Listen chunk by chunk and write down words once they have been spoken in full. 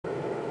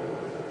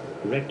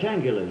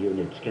Rectangular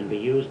units can be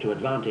used to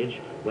advantage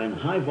when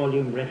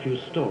high-volume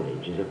refuse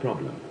storage is a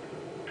problem.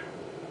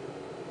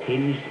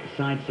 Hinged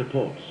side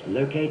supports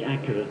locate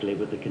accurately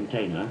with the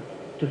container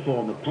to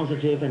form a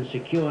positive and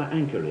secure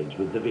anchorage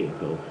with the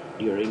vehicle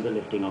during the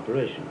lifting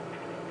operation.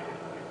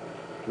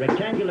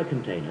 Rectangular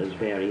containers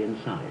vary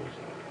in size,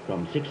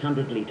 from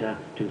 600 litre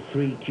to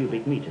 3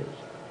 cubic metres,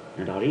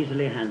 and are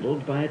easily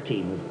handled by a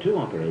team of 2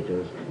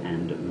 operators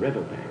and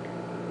Revopak.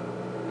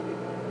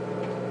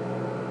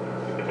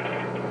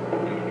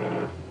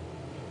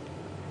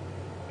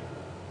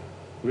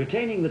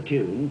 Retaining the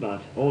tune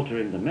but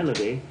altering the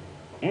melody,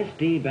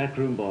 SD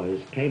backroom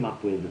boys came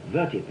up with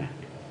Vertipak.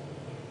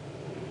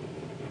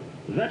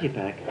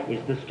 Vertipak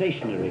is the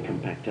stationary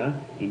compactor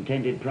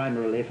intended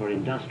primarily for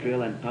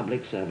industrial and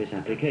public service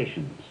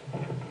applications.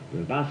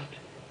 Robust,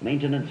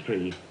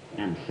 maintenance-free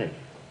and safe.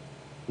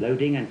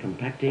 Loading and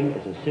compacting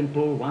is a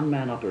simple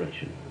one-man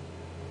operation.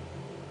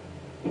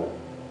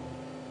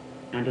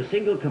 And a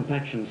single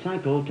compaction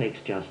cycle takes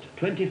just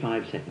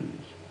 25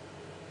 seconds.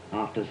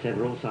 After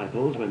several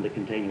cycles, when the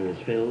container is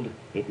filled,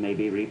 it may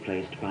be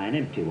replaced by an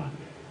empty one.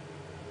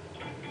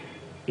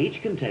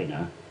 Each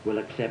container will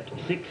accept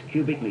 6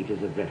 cubic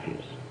meters of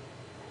refuse.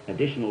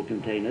 Additional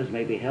containers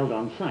may be held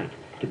on site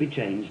to be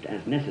changed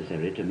as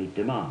necessary to meet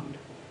demand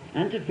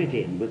and to fit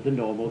in with the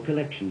normal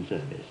collection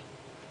service.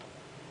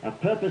 A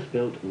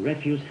purpose-built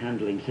refuse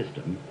handling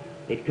system,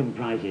 it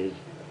comprises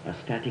a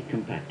static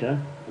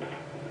compactor,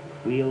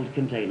 wheeled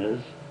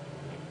containers,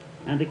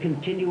 and a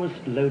continuous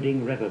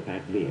loading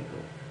Revopak vehicle.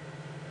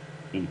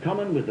 In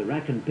common with the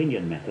rack and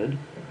pinion method,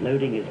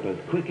 loading is both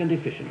quick and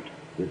efficient,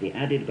 with the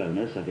added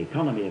bonus of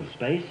economy of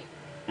space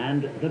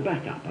and the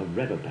backup of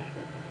Revopak.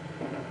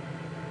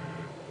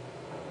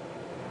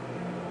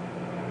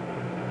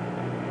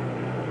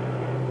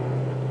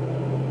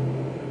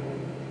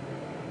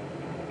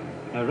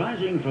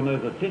 Arising from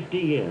over 50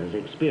 years'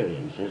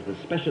 experience as the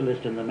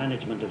specialist in the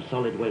management of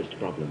solid waste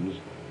problems,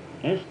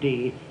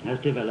 SD has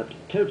developed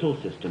total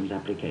systems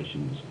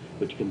applications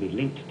which can be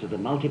linked to the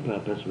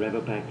multi-purpose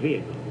Revopak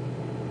vehicle.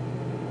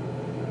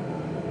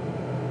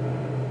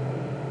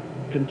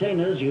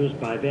 Containers used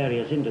by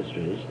various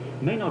industries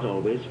may not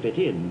always fit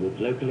in with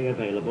locally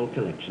available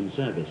collection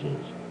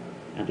services,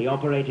 and the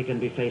operator can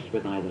be faced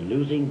with either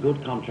losing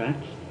good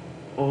contracts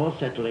or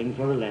settling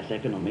for a less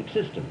economic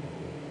system.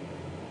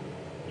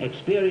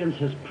 Experience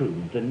has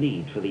proved the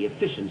need for the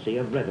efficiency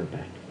of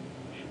Revopak,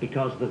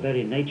 because the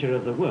very nature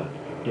of the work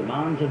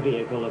demands a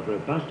vehicle of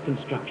robust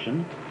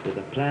construction with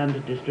a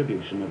planned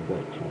distribution of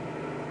weight.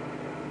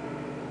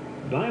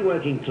 By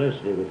working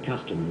closely with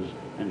customers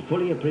and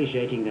fully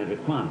appreciating their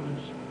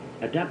requirements,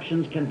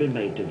 adaptations can be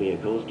made to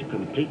vehicles to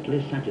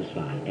completely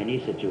satisfy any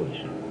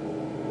situation.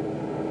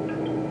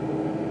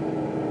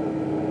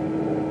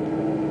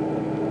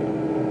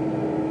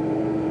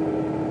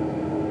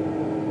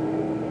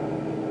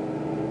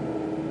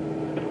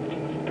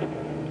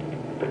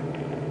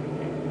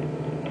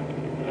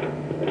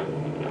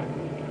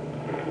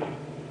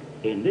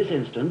 In this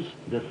instance,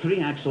 the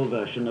 3-axle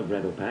version of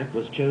Revopak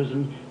was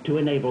chosen to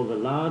enable the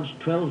large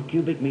 12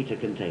 cubic meter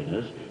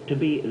containers to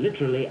be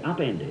literally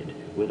upended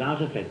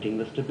without affecting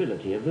the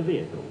stability of the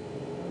vehicle.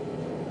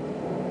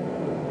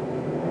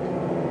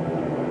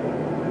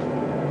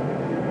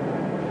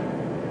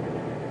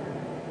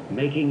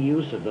 Making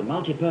use of the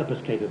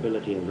multi-purpose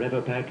capability of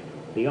Revopak,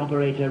 the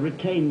operator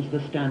retains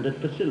the standard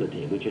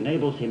facility which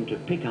enables him to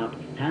pick up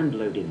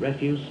hand-loaded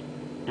refuse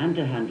and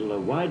to handle a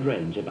wide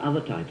range of other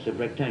types of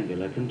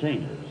rectangular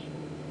containers.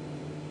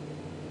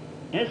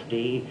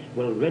 SD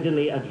will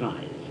readily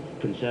advise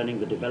concerning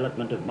the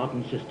development of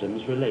modern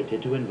systems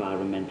related to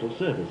environmental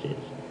services,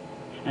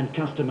 and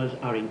customers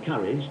are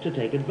encouraged to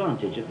take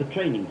advantage of the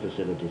training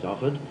facilities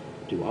offered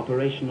to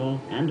operational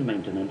and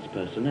maintenance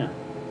personnel.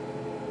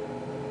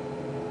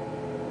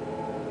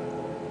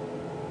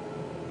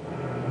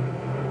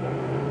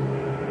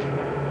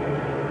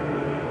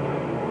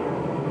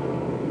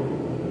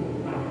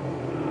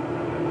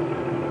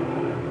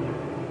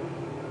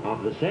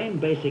 Of the same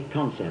basic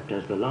concept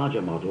as the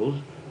larger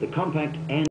models, the compact